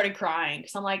started crying,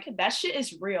 because I'm like, that shit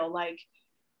is real. Like,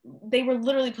 they were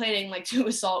literally planning like to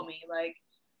assault me, like,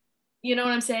 you know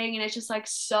what I'm saying? And it's just like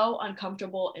so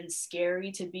uncomfortable and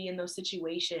scary to be in those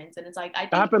situations. And it's like, I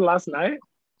think that happened last night,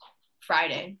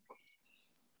 Friday.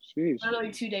 Jeez.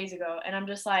 Literally 2 days ago. And I'm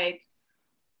just like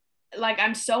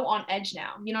I'm so on edge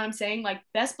now. You know what I'm saying? Like,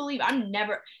 best believe I'm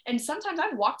never, and sometimes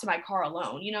I walk to my car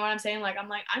alone. You know what I'm saying? Like,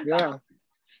 I'm yeah.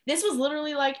 This was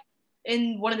literally like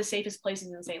in one of the safest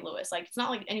places in St. Louis. Like, it's not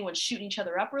like anyone's shooting each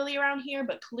other up really around here,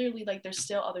 but clearly like there's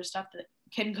still other stuff that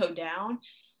can go down.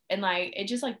 And like, it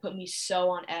just like put me so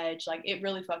on edge. Like, it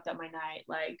really fucked up my night.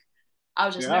 Like, I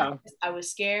was just nervous. I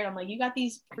was scared. I'm like, you got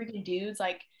these freaking dudes,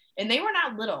 like, and they were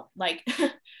not little. Like,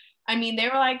 I mean, they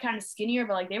were like kind of skinnier,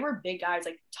 but like they were big guys,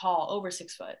 like tall, over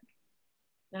 6 foot.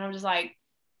 And I'm just like,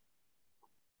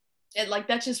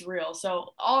 that's just real.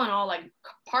 So all in all, like,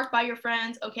 park by your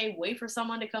friends. Okay, wait for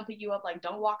someone to come pick you up. Like,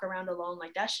 don't walk around alone.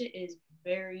 Like, that shit is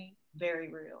very,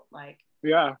 very real. Like,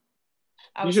 yeah.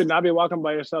 You should not be walking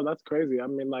by yourself. That's crazy. I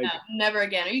mean, like, no, never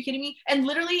again. Are you kidding me? And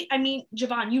literally, I mean,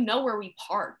 Javon, you know where we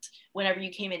parked whenever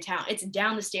you came in town. It's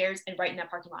down the stairs and right in that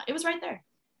parking lot. It was right there.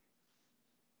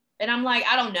 And I'm like,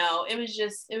 I don't know. It was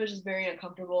just very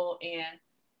uncomfortable. And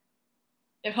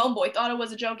if homeboy thought it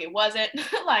was a joke, it wasn't.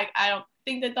 Like, I don't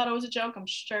think they thought it was a joke. I'm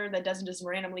sure that doesn't just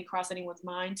randomly cross anyone's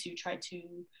mind to try to,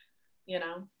 you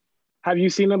know. Have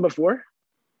you seen them before?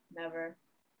 never.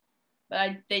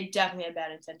 But they definitely had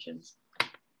bad intentions.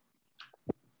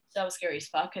 So that was scary as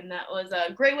fuck, and that was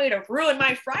a great way to ruin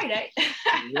my Friday.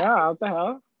 Yeah, what the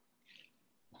hell?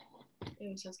 It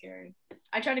was so scary.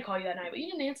 I tried to call you that night, but you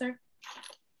didn't answer.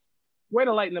 Way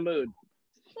to lighten the mood.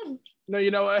 No,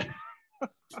 you know what?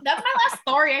 That's my last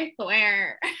story, I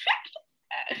swear.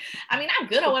 I mean, I'm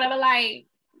good or whatever. Like,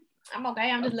 I'm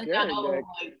okay. I'm just letting y'all know, like,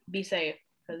 be safe,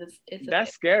 because it's.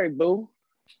 That's scary, boo.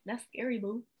 That's scary,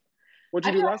 boo.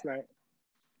 What'd you do last night?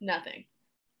 Nothing.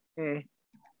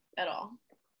 At all.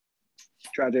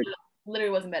 Tragic.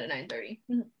 Literally wasn't bed at 9:30.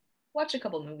 Watched a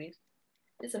couple movies.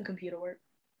 Did some computer work.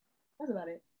 That's about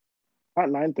it. At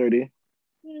 9:30.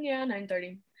 Yeah,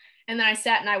 9:30. And then I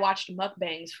sat and I watched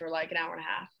mukbangs for like an hour and a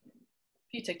half. A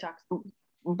few TikToks.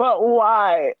 But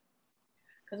why?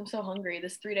 Because I'm so hungry.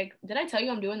 This 3-day. Did I tell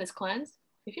you I'm doing this cleanse?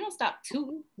 If you don't stop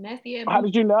tooting, nasty. How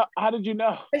did you know? How did you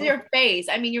know? Because your face.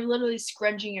 I mean, you're literally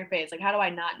scrunching your face. Like, how do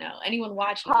I not know? Anyone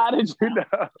watching? How did you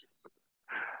know?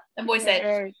 The boy said,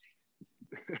 I'm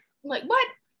like, what?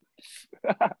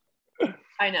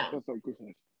 I know. Feels so good.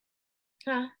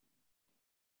 Huh?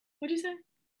 What'd you say?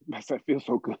 I said, feels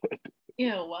so good.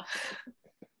 Ew.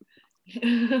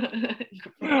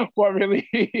 What really?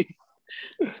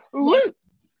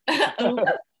 I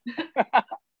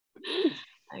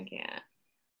can't.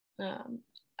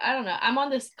 I don't know. I'm on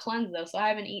this cleanse though, so I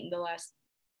haven't eaten the last.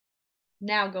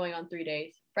 Now going on 3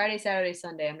 days. Friday, Saturday,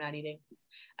 Sunday. I'm not eating.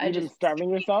 You've been starving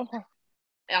yourself?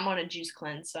 I'm on a juice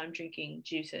cleanse, so I'm drinking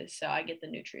juices, so I get the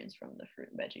nutrients from the fruit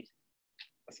and veggies.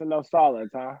 So no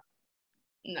solids, huh?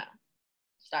 No,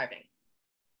 starving.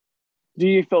 Do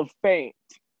you feel faint?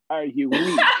 Are you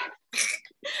weak?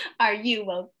 Are you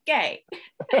okay?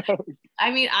 I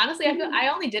mean, honestly, I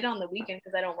only did it on the weekend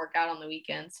because I don't work out on the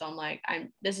weekend. So I'm like,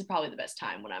 this is probably the best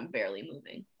time when I'm barely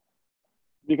moving.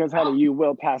 Because, honey, you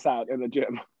will pass out in the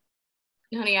gym.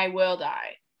 Honey, I will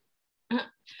die.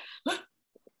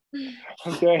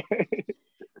 Okay.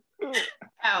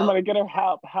 Somebody get her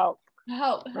help. Help.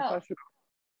 What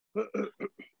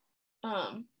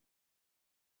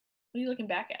are you looking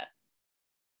back at?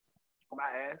 My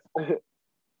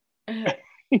ass.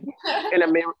 In a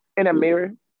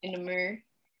mirror. In the mirror.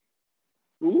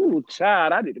 Ooh,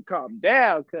 child, I need to calm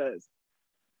down, cuz.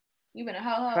 You been a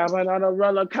ho-ho. How about on a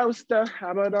roller coaster?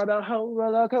 How about on a whole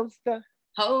roller coaster?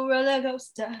 Whole roller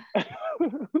coaster.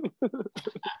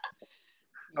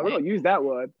 We're gonna use that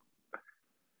one.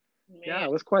 Man. Yeah, I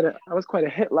was quite a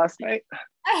hit last night.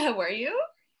 Were you?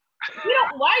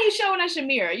 Why are you showing us your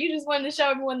mirror? You just wanted to show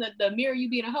everyone the mirror you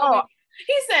being a hoe.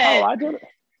 He said. Oh,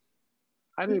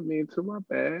 I didn't mean to. My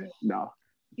bad. No.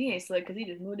 He ain't slick because he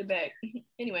just moved it back.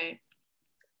 Anyway.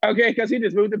 Okay, because he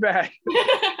just moved it back.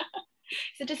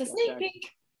 So just a sneak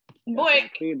peek. Boy.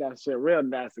 Clean that shit real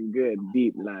nice and good,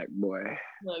 deep like, boy.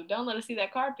 Look, don't let us see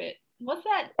that carpet. What's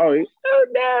that? Oh no.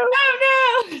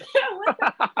 Oh no.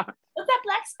 What's that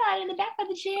black spot in the back of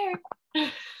the chair?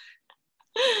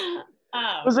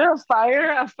 Was there a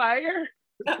fire? A fire?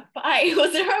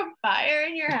 Was there a fire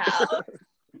in your house?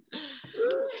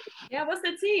 Yeah, what's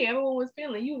the tea? Everyone was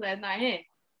feeling you last night, hey?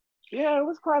 Yeah, it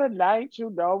was quite a night, you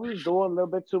know. We was doing a little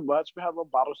bit too much. We had a little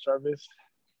bottle service.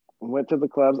 Went to the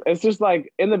clubs. It's just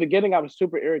like in the beginning, I was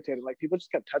super irritated. Like people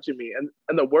just kept touching me.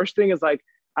 And the worst thing is like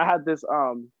I had this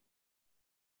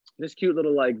this cute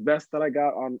little like vest that I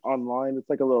got online. It's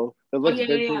like a little, it looks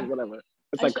vintage, whatever.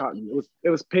 It's like cotton. It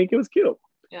was pink. It was cute.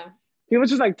 Yeah. He was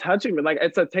just like touching me. Like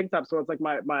it's a tank top, so it's like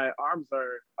my arms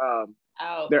are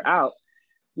out. They're out.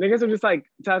 Niggas are just like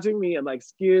touching me and like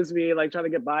excuse me, like trying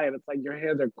to get by, and it's like your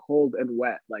hands are cold and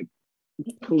wet. Like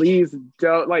please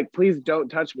don't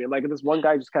touch me. Like this one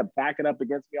guy just kept backing up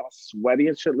against me all sweaty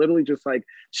and shit, literally just like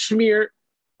smear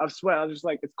of sweat. I was just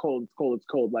like, it's cold.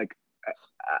 Like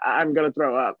I'm gonna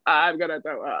throw up. Like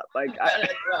throw up. Like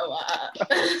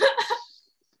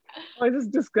it's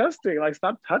disgusting. Like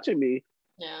stop touching me.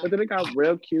 Yeah. But then it got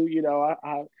real cute, you know. I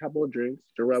had a couple of drinks.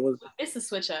 Jarrell was. It's a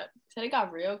switch up. So it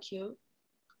got real cute.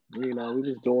 You know, we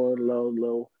just doing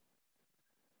low.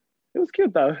 It was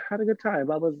cute though. Had a good time.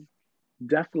 I was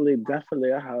definitely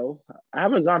a hoe. I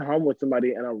haven't gone home with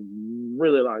somebody in a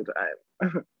really long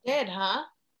time. Did, huh?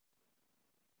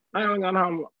 I haven't gone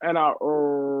home in a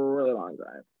really long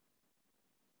time.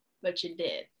 But you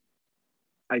did.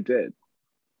 I did.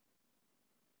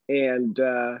 And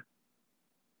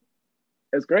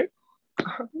it's great.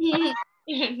 I'm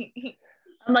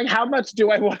like, how much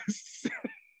do I want to say?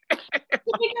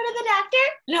 Did we go to the doctor?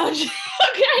 No.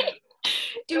 Okay.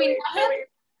 Do we know him?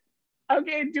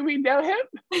 Okay, do we know him?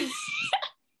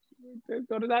 Let's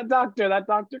go to that doctor. That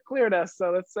doctor cleared us.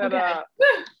 So let's said,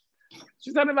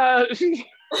 She's talking about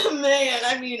Man,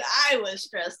 I mean, I was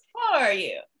stressed for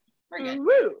you. We're good.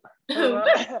 Woo.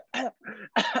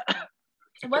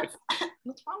 What's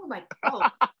wrong with my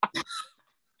throat?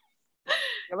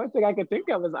 The only thing I could think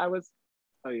of is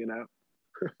you know.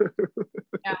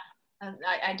 Yeah,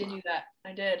 I did do that.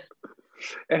 I did.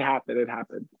 It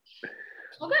happened.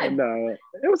 Well, good. And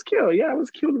it was cute. Yeah, it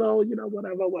was cute little,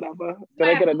 whatever. Did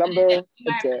I get a number? You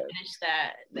might have to finish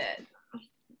that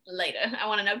later. I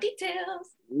want to know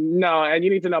details. No, and you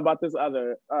need to know about this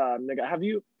other nigga. Have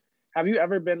you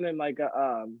ever been in like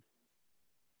a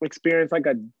experience like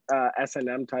a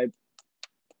S&M type?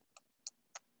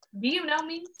 Do you know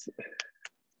me?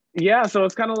 Yeah, so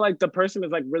it's kind of like the person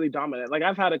is like really dominant. Like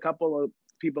I've had a couple of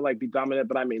people like be dominant,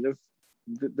 but I mean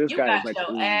this guy is like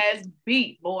your ass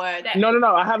beat, boy.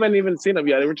 No, I haven't even seen him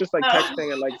yet. They were just like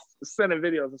texting and like sending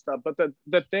videos and stuff. But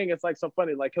the thing is like so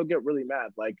funny. Like he'll get really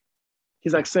mad. Like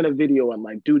he's like send a video and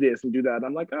like do this and do that. And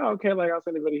I'm like, oh okay, like I'll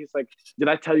send a video. He's like, did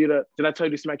I tell you to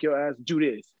smack your ass? Do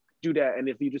this, do that, and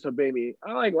if you disobey me,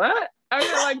 I'm like, what?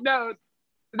 I'm like, no.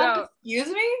 Excuse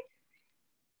me.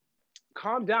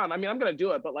 Calm down. I mean, I'm gonna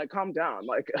do it, but like, calm down.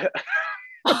 Like,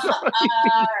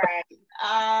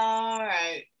 all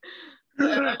right.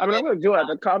 I mean, I'm gonna do it,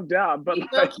 but calm down. But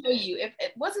he'll kill you. If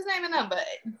what's his name in them? But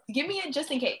give me it just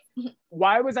in case.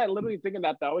 Why was I literally thinking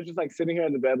that though? I was just like sitting here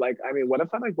in the bed, like, I mean, what if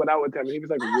I like went out with him and he was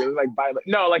like really like violent?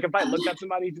 No, like if I looked at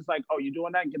somebody, he's just like, oh, you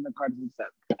doing that? Get in the car and set.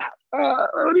 What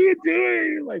are you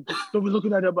doing? Like, don't be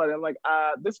looking at nobody. I'm like,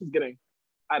 this is getting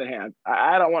out of hand.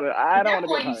 I don't want to. I don't want to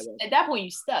be a part of this. At that point,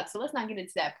 you stuck. So let's not get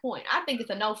into that point. I think it's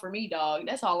a no for me, dog.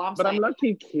 That's all I'm saying. But I'm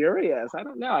lucky curious. I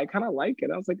don't know. I kind of like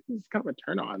it. I was like, this is kind of a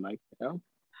turn on. Like,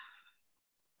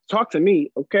 talk to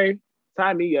me, okay?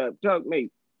 Tie me up, talk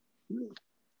me. He's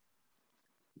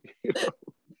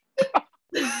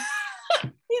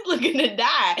looking to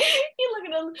die. He's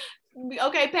looking to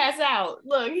okay, pass out.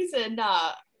 Look, he said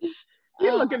nah.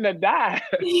 He's looking to die.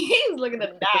 He's looking to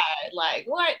die. Like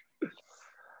what?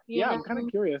 Yeah, I'm kind of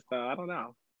curious though. I don't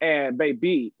know. And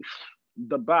baby,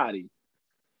 the body.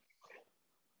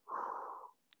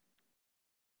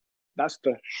 That's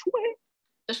the swing.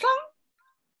 The swing?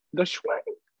 The swing.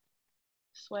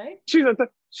 Sway? She's at the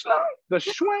swing. The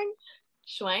swing.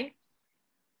 Swing.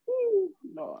 Ooh,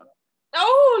 Lord.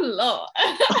 Oh Lord.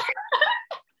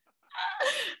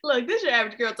 Look, this is your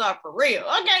average girl talk for real.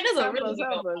 Okay, this is a really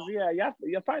good one.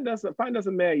 Yeah, find us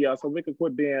a man, y'all, so we can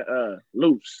quit being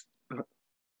loose.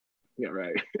 Yeah,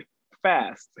 right.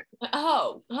 Fast.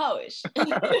 Hoish.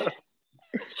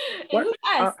 What?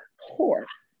 Whore.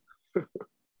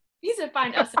 He said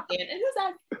find us again. And who's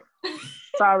that?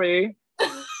 Sorry.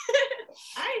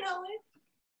 I know it.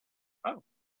 Oh.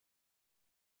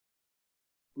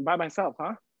 By myself,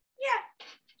 huh? Yeah.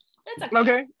 That's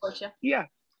okay. Okay. Yeah.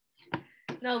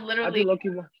 No, literally. You lucky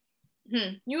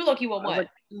with what? Like,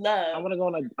 love. I want to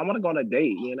go on a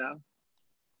date, you know?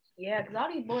 Yeah, because all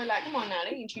these boys like, come on now,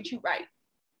 they ain't treat you right.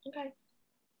 Okay.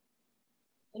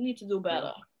 They need to do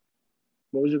better.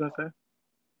 What was you gonna say?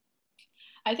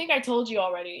 I think I told you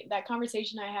already that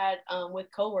conversation I had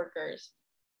with coworkers.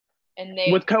 And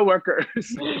with coworkers.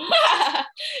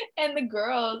 And the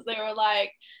girls, they were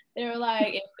like,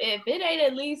 if it ain't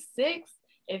at least 6,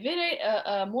 if it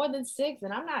ain't more than 6,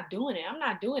 then I'm not doing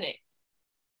it.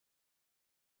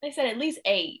 They said at least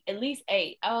 8.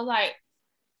 I was like,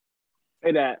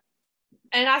 say that.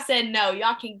 And I said, no,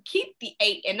 y'all can keep the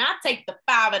 8 and I'll take the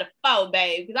 5 of the 4,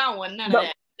 babe, because I don't want none of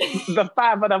that. The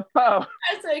 5 of the 4. I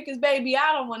said, because baby,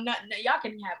 I don't want nothing. Y'all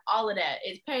can have all of that.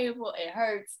 It's painful, it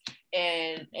hurts,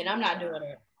 and I'm not doing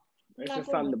it. It's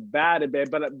just something bad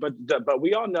about it, but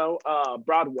we all know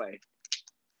Broadway.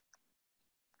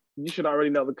 You should already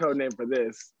know the code name for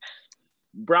this.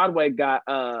 Broadway got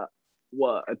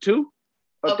what, a 2?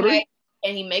 A 3?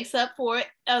 And he makes up for it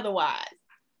otherwise.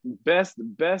 Best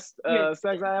sex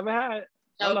I ever had.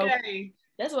 Okay.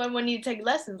 That's why we need to take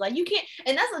lessons. Like you can't,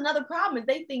 and that's another problem is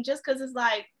they think just because it's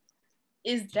like,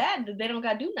 is that they don't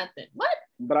gotta do nothing. What?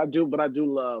 But I do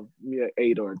love me an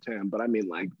 8 or a 10. But I mean,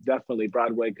 like, definitely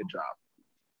Broadway could drop.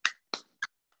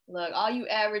 Look, all you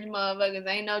average motherfuckers,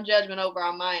 ain't no judgment over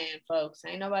on my end, folks.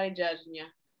 Ain't nobody judging you.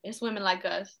 It's women like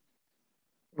us.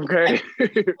 Okay.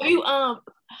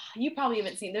 You probably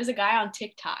haven't seen. There's a guy on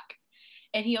TikTok,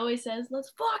 and he always says,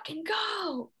 "Let's fucking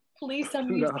go." Please tell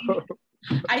me. No.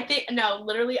 I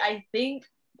think,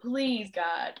 please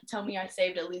God, tell me I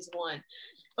saved at least one.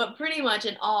 But pretty much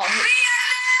in all. Sorry.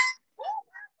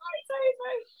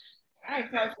 All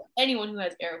right, anyone who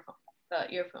has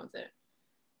earphones in.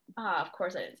 Of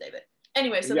course I didn't save it.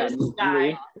 Anyway, so there's this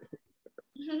guy.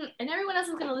 And everyone else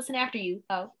is going to listen after you.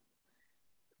 Oh.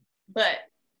 But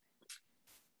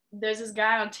there's this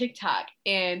guy on TikTok,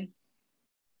 and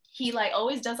he like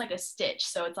always does like a stitch.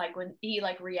 So it's like when he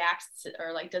like reacts to,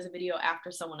 or like does a video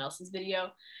after someone else's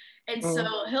video. And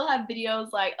so he'll have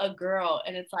videos like a girl,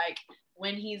 and it's like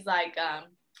when he's like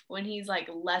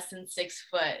less than 6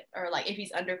 foot, or like if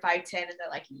he's under 5'10", and they're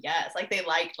like, yes, like they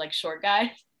like short guys.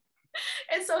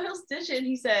 And so he'll stitch it, and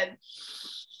he said,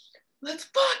 let's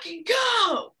fucking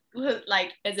go,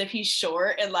 like as if he's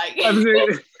short, and like and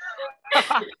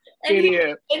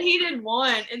he did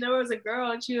one, and there was a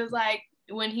girl, and she was like,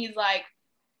 when he's like,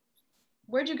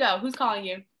 where'd you go, who's calling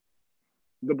you?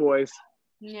 The boys.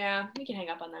 Yeah, we can hang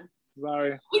up on them.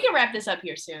 Sorry. We can wrap this up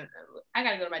here soon. I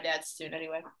gotta go to my dad's soon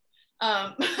anyway.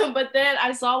 But then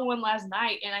I saw one last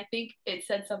night, and I think it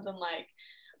said something like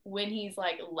when he's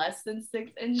like less than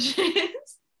 6 inches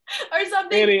or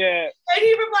something. Idiot. And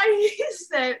he replied, he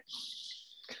said,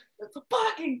 let's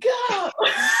fucking go.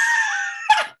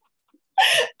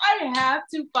 I have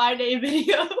to find a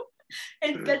video.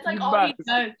 And that's like all he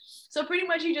does. So pretty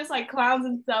much he just like clowns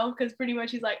himself, because pretty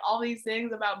much he's like all these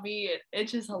things about me.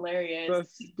 It's just hilarious. So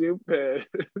stupid.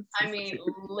 I mean,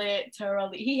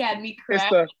 literally, he had me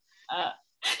cracking up.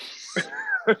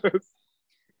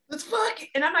 It's fucking,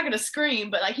 and I'm not gonna scream,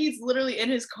 but like he's literally in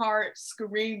his car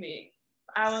screaming.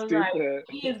 I was like,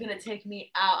 he is gonna take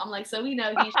me out. I'm like, so we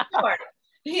know he's short.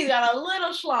 He's got a little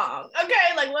schlong.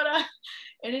 Okay, like what a.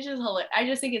 And it's just hilarious. I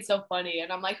just think it's so funny.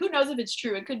 And I'm like, who knows if it's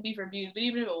true? It could be for views. But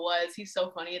even if it was, he's so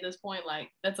funny at this point.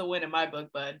 Like, that's a win in my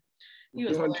book, bud. He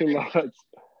was doing too much.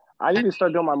 I need to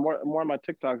start doing more of my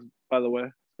TikToks, by the way.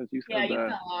 Since you said you that.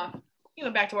 fell off. You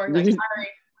went back to work. Sorry.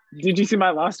 Did you see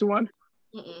my last one?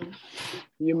 Mm-mm.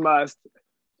 You must.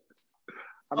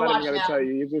 I'm not even going to tell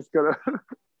you. You're just going to.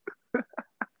 I'm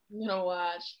going to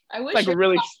watch. I wish.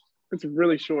 It's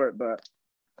really short, but.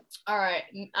 All right,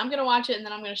 I'm gonna watch it, and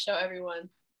then I'm gonna show everyone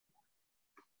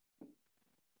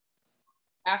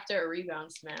after a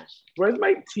rebound smash. Where's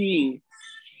my tea?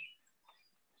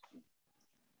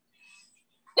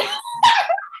 Oh,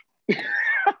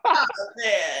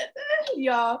 man.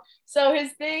 Y'all. So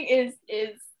his thing is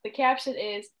the caption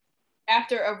is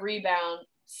after a rebound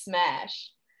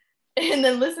smash, and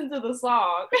then listen to the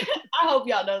song. I hope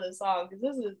y'all know the song,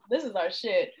 because this is our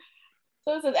shit.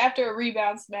 So it says after a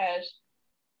rebound smash.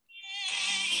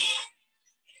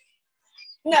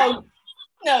 No,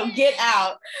 get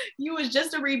out. You was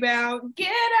just a rebound.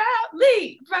 Get out.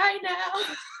 Leave right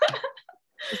now.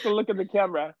 Just to look at the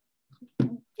camera.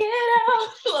 Get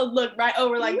out. Look right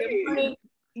over like this.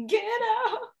 Get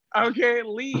out. Okay,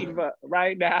 leave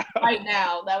right now. Right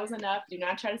now. That was enough. Do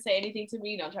not try to say anything to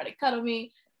me. Don't try to cuddle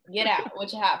me. Get out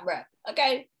with your hot breath.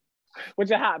 Okay?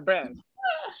 With your hot breath.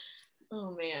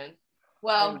 Oh, man.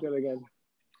 Well. Good again.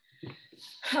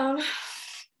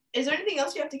 Is there anything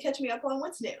else you have to catch me up on?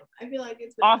 What's new? I feel like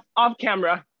it's been off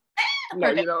camera. No,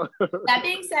 you know. That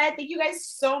being said, thank you guys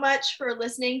so much for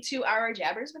listening to our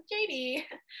Jabbers with JB.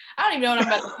 I don't even know what I'm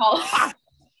about to call it.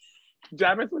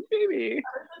 Jabbers with JB.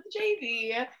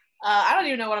 I don't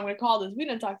even know what I'm going to call this. We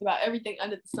done talked about everything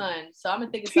under the sun, so I'm going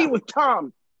to think of Tea with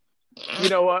Tom. You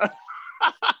know what?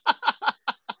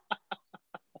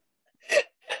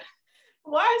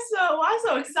 Why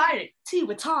so excited? Tea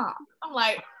with Tom. I'm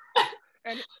like.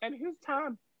 And who's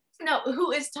Tom? No,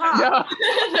 who is Tom? No.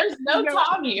 There's no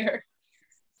Tom here.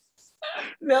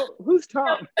 No, who's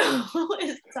Tom? Who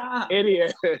is Tom?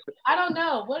 Idiot. I don't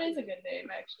know. What is a good name,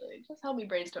 actually? Just help me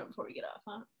brainstorm before we get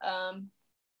off, huh?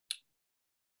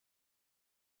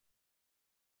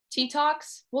 Tea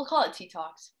Talks? We'll call it Tea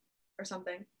Talks or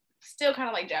something. Still kind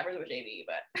of like Jabbers with JB,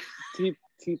 but.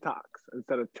 Tea Talks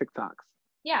instead of TikToks.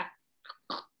 Yeah.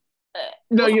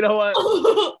 No, you know what?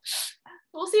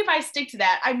 We'll see if I stick to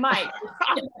that. I might.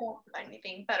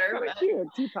 Anything better.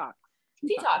 Tea Talks.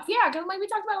 Tea Talks, yeah, because like we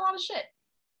talked about a lot of shit.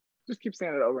 Just keep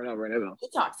saying it over and over and over. Tea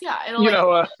Talks, yeah.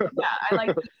 Yeah, I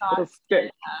like Tea Talks.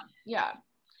 Yeah.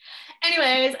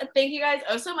 Anyways, thank you guys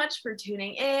so much for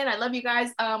tuning in. I love you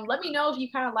guys. Let me know if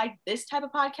you kind of like this type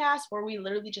of podcast where we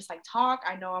literally just like talk.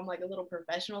 I know I'm like a little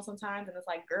professional sometimes, and it's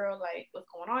like, girl, like what's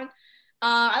going on?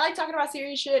 I like talking about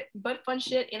serious shit, but fun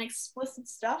shit and explicit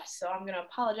stuff. So I'm going to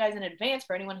apologize in advance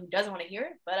for anyone who doesn't want to hear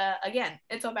it. But again,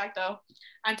 it's all back though.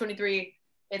 I'm 23.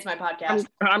 It's my podcast.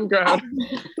 I'm good. I'm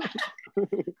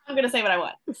going to say what I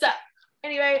want. So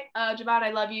anyway, Javon,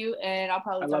 I love you. And I'll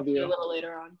probably talk to you a little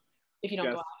later on if you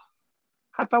don't go off.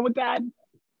 Have fun with Dad.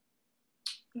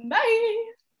 Bye.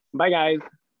 Bye, guys.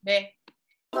 Bye.